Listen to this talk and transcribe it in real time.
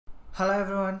Hello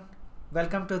everyone,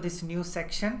 welcome to this new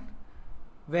section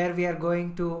where we are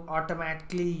going to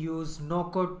automatically use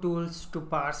no-code tools to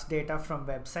parse data from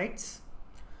websites.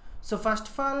 So first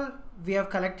of all, we have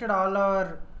collected all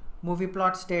our movie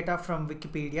plots data from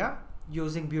Wikipedia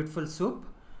using Beautiful Soup.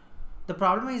 The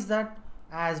problem is that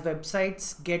as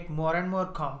websites get more and more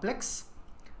complex,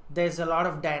 there's a lot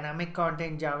of dynamic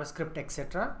content, JavaScript,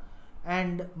 etc.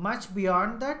 And much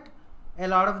beyond that, a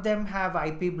lot of them have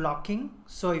IP blocking.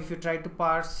 So if you try to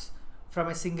parse from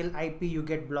a single IP, you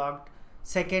get blocked.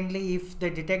 Secondly, if they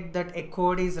detect that a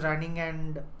code is running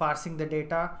and parsing the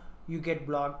data, you get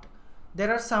blocked. There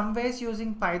are some ways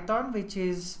using Python, which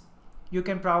is you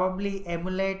can probably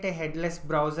emulate a headless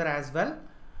browser as well.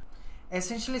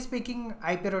 Essentially speaking,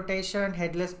 IP rotation,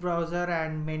 headless browser,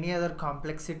 and many other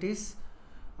complexities,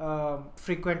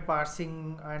 frequent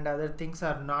parsing and other things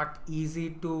are not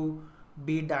easy to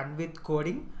be done with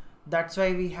coding. That's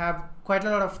why we have quite a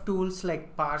lot of tools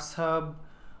like Parsehub,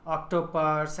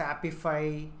 Octoparse,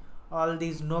 Apify, all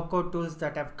these no-code tools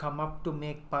that have come up to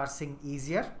make parsing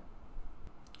easier.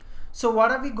 So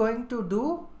what are we going to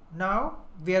do now?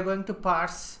 We are going to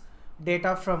parse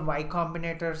data from Y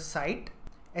Combinator site.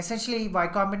 Essentially, Y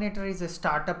Combinator is a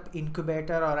startup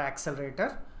incubator or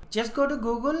accelerator. Just go to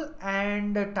Google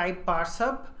and type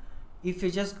Parsehub. If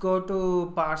you just go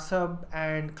to Parsehub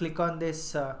and click on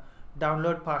this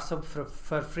download Parsehub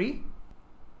for free.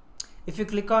 If you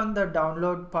click on the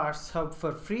download Parsehub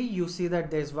for free, you see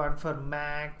that there's one for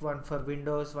Mac, one for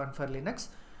Windows, one for Linux.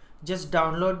 Just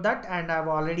download that, and I've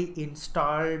already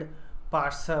installed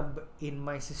Parsehub in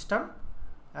my system.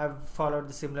 I've followed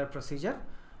the similar procedure,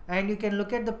 and you can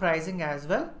look at the pricing as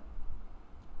well.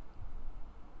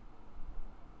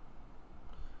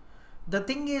 The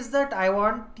thing is that I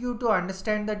want you to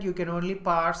understand that you can only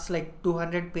parse like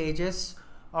 200 pages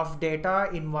of data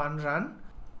in one run.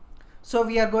 So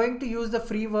we are going to use the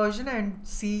free version and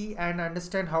see and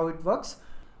understand how it works.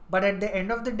 But at the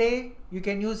end of the day, you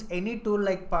can use any tool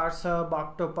like Parsehub,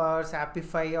 Octoparse,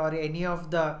 Apify, or any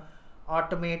of the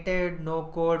automated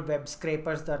no-code web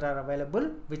scrapers that are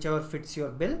available, whichever fits your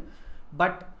bill.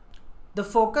 But the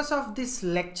focus of this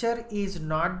lecture is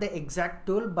not the exact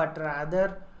tool, but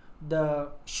rather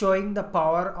showing the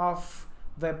power of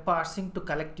web parsing to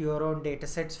collect your own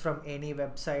datasets from any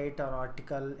website or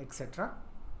article, etc.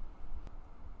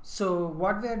 So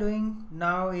what we are doing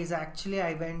now is actually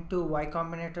I went to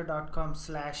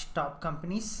ycombinator.com/top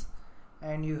companies,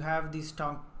 and you have these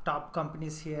top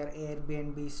companies here: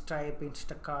 Airbnb, Stripe,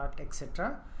 Instacart,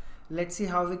 etc. Let's see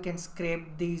how we can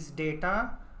scrape these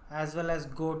data as well as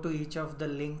go to each of the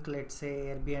link, let's say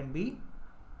Airbnb.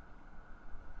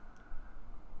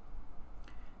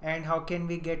 And how can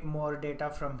we get more data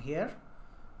from here,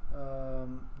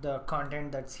 the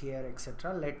content that's here,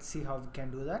 etc. Let's see how we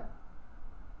can do that.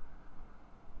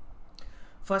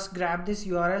 First, grab this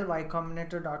URL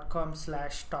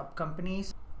ycombinator.com/top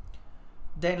companies.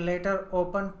 Then later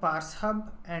open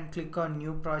Parsehub and click on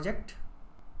new project.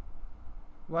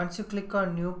 Once you click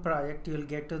on new project, you'll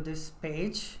get to this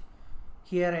page.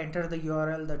 Here enter the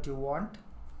URL that you want,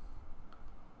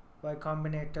 Y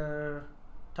Combinator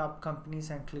top companies,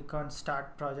 and click on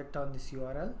start project on this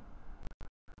URL.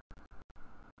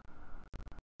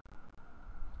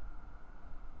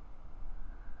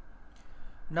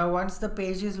 Now once the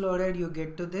page is loaded, you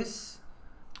get to this.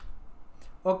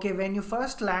 Okay, when you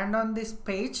first land on this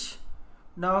page,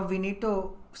 now we need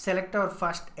to select our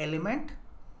first element.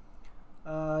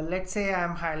 Let's say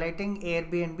I'm highlighting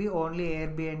Airbnb, only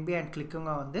Airbnb, and clicking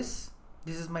on this.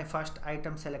 This is my first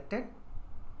item selected.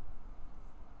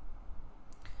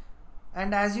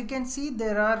 And as you can see,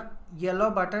 there are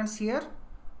yellow buttons here,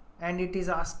 and it is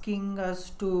asking us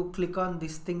to click on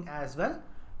this thing as well.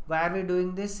 Why are we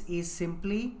doing this is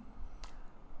simply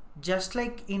just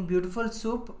like in Beautiful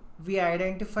Soup, we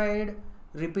identified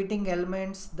repeating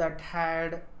elements that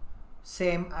had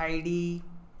same ID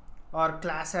or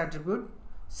class attribute.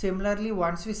 Similarly,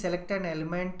 once we select an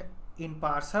element in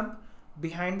Parsehub,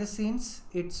 behind the scenes,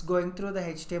 it's going through the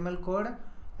HTML code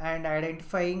and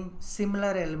identifying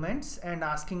similar elements and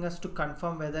asking us to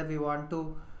confirm whether we want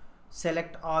to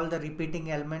select all the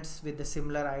repeating elements with the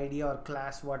similar ID or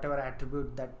class, whatever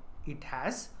attribute that it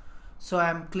has. So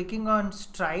I'm clicking on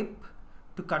Stripe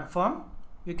to confirm.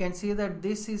 You can see that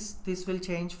this will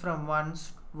change from 1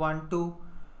 to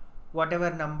whatever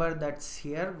number that's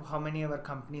here, how many of our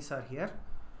companies are here.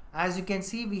 As you can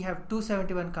see, we have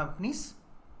 271 companies.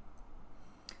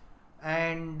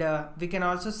 And we can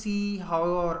also see how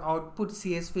our output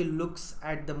CSV looks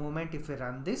at the moment if we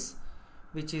run this,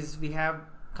 which is we have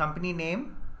company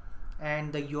name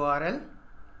and the URL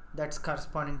that's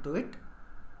corresponding to it.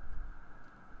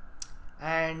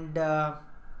 And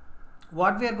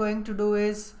what we are going to do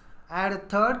is add a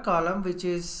third column, which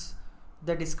is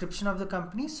the description of the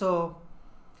company. So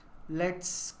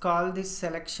let's call this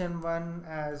selection one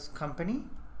as company.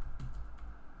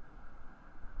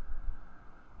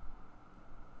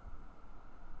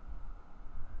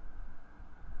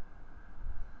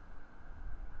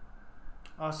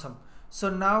 Awesome. So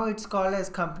now it's called as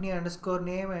company underscore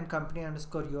name and company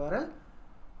underscore URL.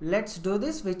 Let's do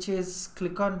this, which is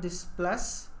click on this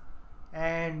plus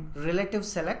and relative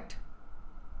select.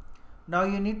 Now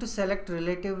you need to select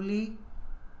relatively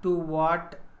to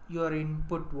what your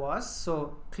input was.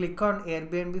 So click on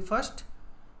Airbnb first,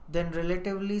 then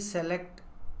relatively select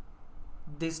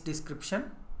this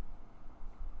description.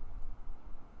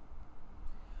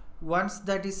 Once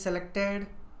that is selected,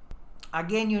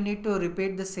 again you need to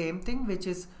repeat the same thing, which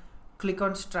is click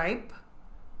on stripe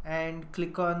and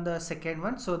click on the second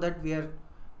one, so that we are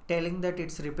telling that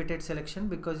it's repeated selection,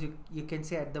 because you can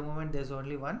see at the moment there's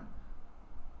only one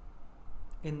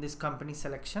in this company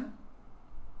selection.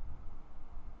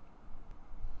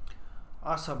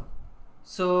 Awesome.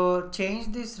 So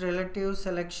change this relative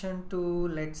selection to,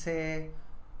 let's say,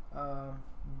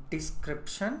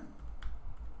 description.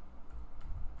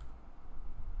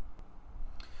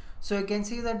 So you can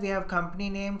see that we have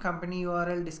company name, company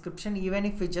URL, description. Even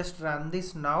if we just run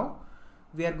this now,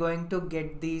 we are going to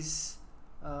get these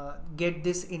get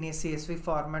this in a CSV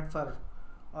format for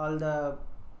all the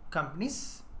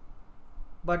companies.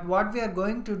 But what we are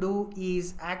going to do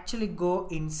is actually go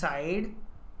inside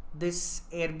this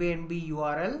Airbnb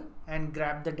URL and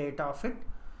grab the data of it.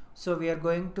 So we are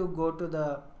going to go to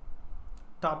the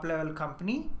top level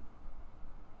company.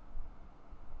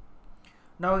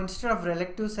 Now instead of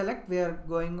relative select, we are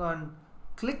going on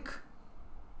click.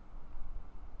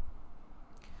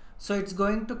 So it's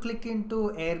going to click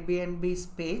into Airbnb's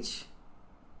page.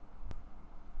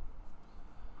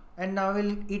 And now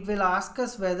it will ask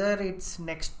us whether it's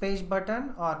next page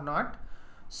button or not.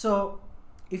 So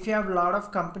if you have a lot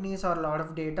of companies or a lot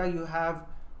of data, you have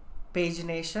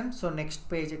pagination, so next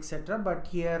page, etc. But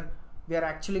here we are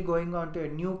actually going on to a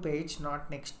new page, not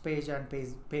next page and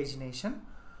pagination.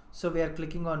 So we are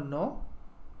clicking on no.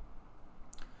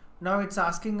 Now it's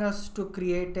asking us to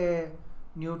create a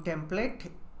new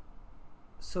template.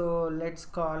 So let's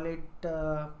call it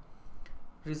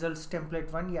results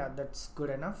template 1. Yeah, that's good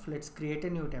enough. Let's create a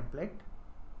new template.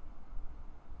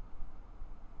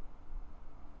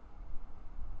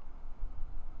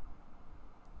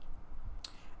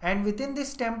 And within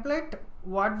this template,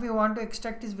 what we want to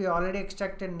extract is, we already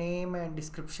extracted name and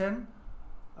description.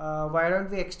 Why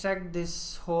don't we extract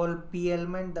this whole P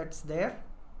element that's there,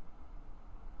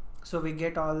 so we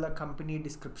get all the company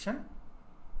description.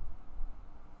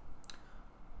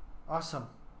 Awesome.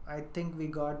 I think we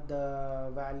got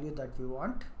the value that we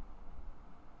want.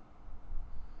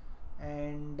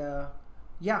 And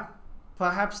yeah,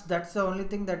 perhaps that's the only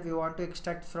thing that we want to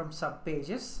extract from sub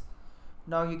pages.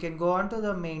 Now you can go on to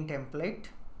the main template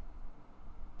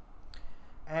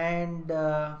and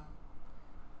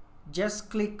just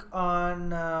click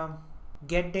on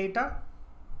get data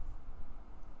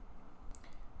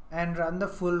and run the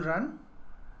full run.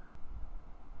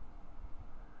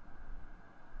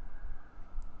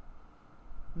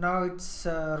 Now it's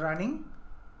running,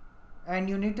 and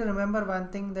you need to remember one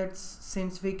thing, that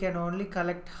since we can only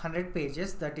collect 100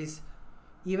 pages, that is,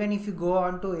 even if you go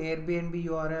on to Airbnb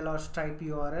URL or Stripe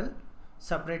URL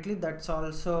separately, that's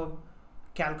also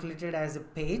calculated as a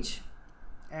page.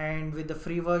 And with the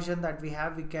free version that we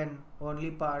have, we can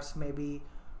only parse maybe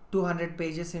 200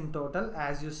 pages in total,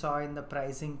 as you saw in the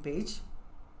pricing page.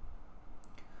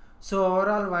 So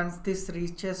overall, once this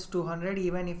reaches 200,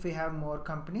 even if we have more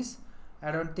companies,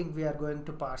 I don't think we are going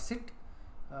to parse it.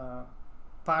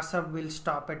 Parsehub will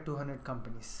stop at 200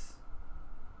 companies.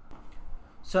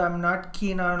 So I'm not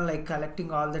keen on like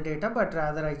collecting all the data, but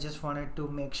rather I just wanted to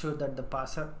make sure that the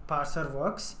parser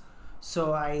works.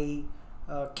 So I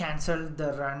cancelled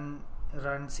the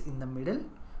runs in the middle,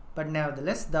 but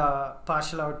nevertheless the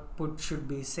partial output should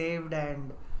be saved,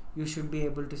 and you should be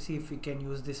able to see if we can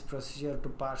use this procedure to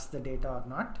parse the data or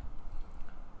not.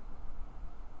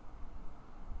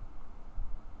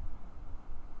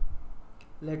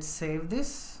 Let's save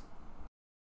this.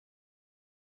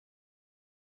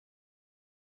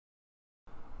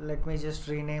 Let me just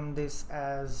rename this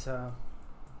as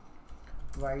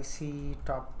YC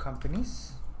top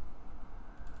companies.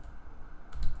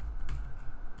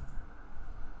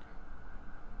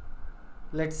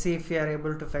 Let's see if we are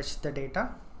able to fetch the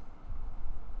data.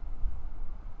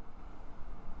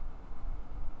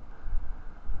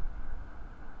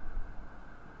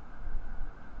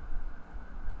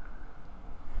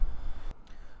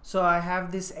 So I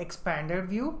have this expanded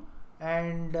view,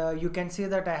 and you can see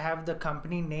that I have the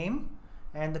company name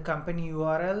and the company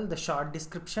URL, the short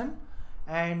description,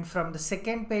 and from the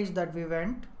second page that we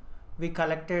went, we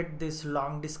collected this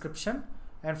long description.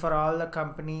 And for all the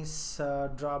companies,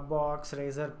 Dropbox,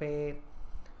 Razorpay,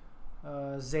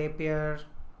 Zapier,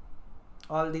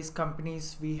 all these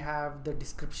companies, we have the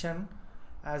description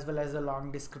as well as the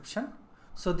long description.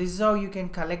 So this is how you can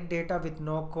collect data with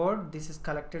no code. This is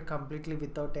collected completely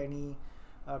without any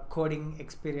coding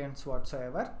experience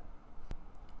whatsoever.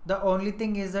 The only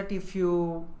thing is that if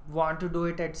you want to do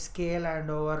it at scale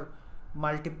and over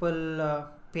multiple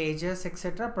pages,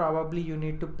 etc., probably you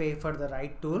need to pay for the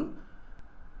right tool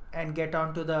and get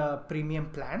onto the premium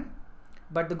plan.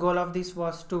 But the goal of this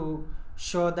was to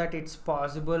show that it's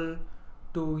possible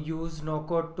to use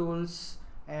no-code tools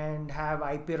and have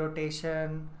IP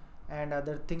rotation and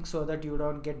other things, so that you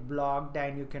don't get blocked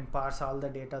and you can parse all the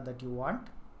data that you want.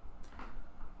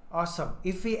 Awesome.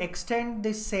 If we extend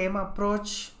this same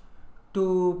approach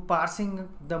to parsing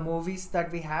the movies that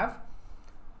we have,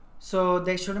 so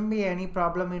there shouldn't be any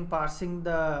problem in parsing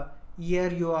the year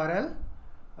URL,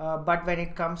 but when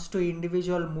it comes to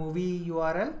individual movie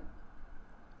URL,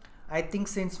 I think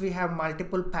since we have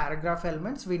multiple paragraph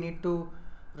elements, we need to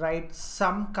write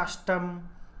some custom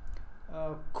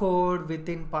code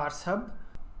within Parsehub.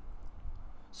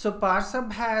 So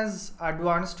Parsehub has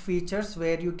advanced features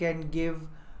where you can give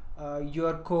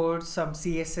your code some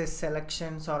CSS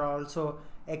selections or also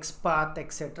XPath,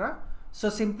 etc. So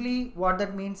simply what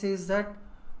that means is that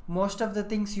most of the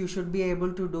things you should be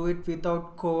able to do it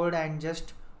without code and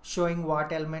just showing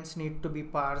what elements need to be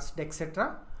parsed,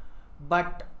 etc.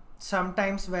 But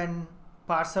sometimes when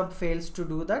Parsehub fails to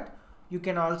do that, you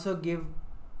can also give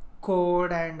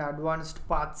code and advanced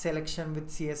path selection with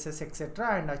CSS,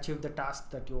 etc., and achieve the task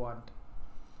that you want.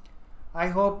 I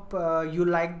hope you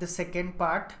like the second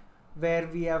part where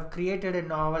we have created a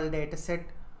novel dataset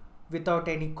without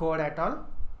any code at all.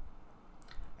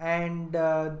 And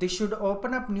this should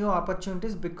open up new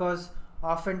opportunities, because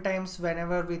oftentimes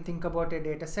whenever we think about a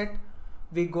dataset,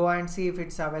 we go and see if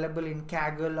it's available in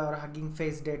Kaggle or Hugging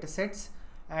Face datasets,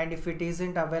 and if it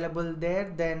isn't available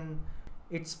there, then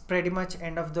it's pretty much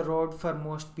end of the road for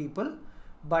most people.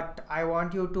 But I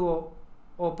want you to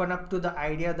open up to the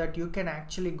idea that you can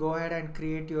actually go ahead and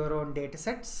create your own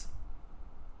datasets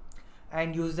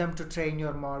and use them to train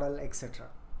your model, etc.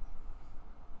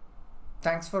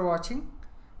 Thanks for watching,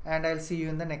 and I'll see you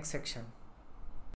in the next section.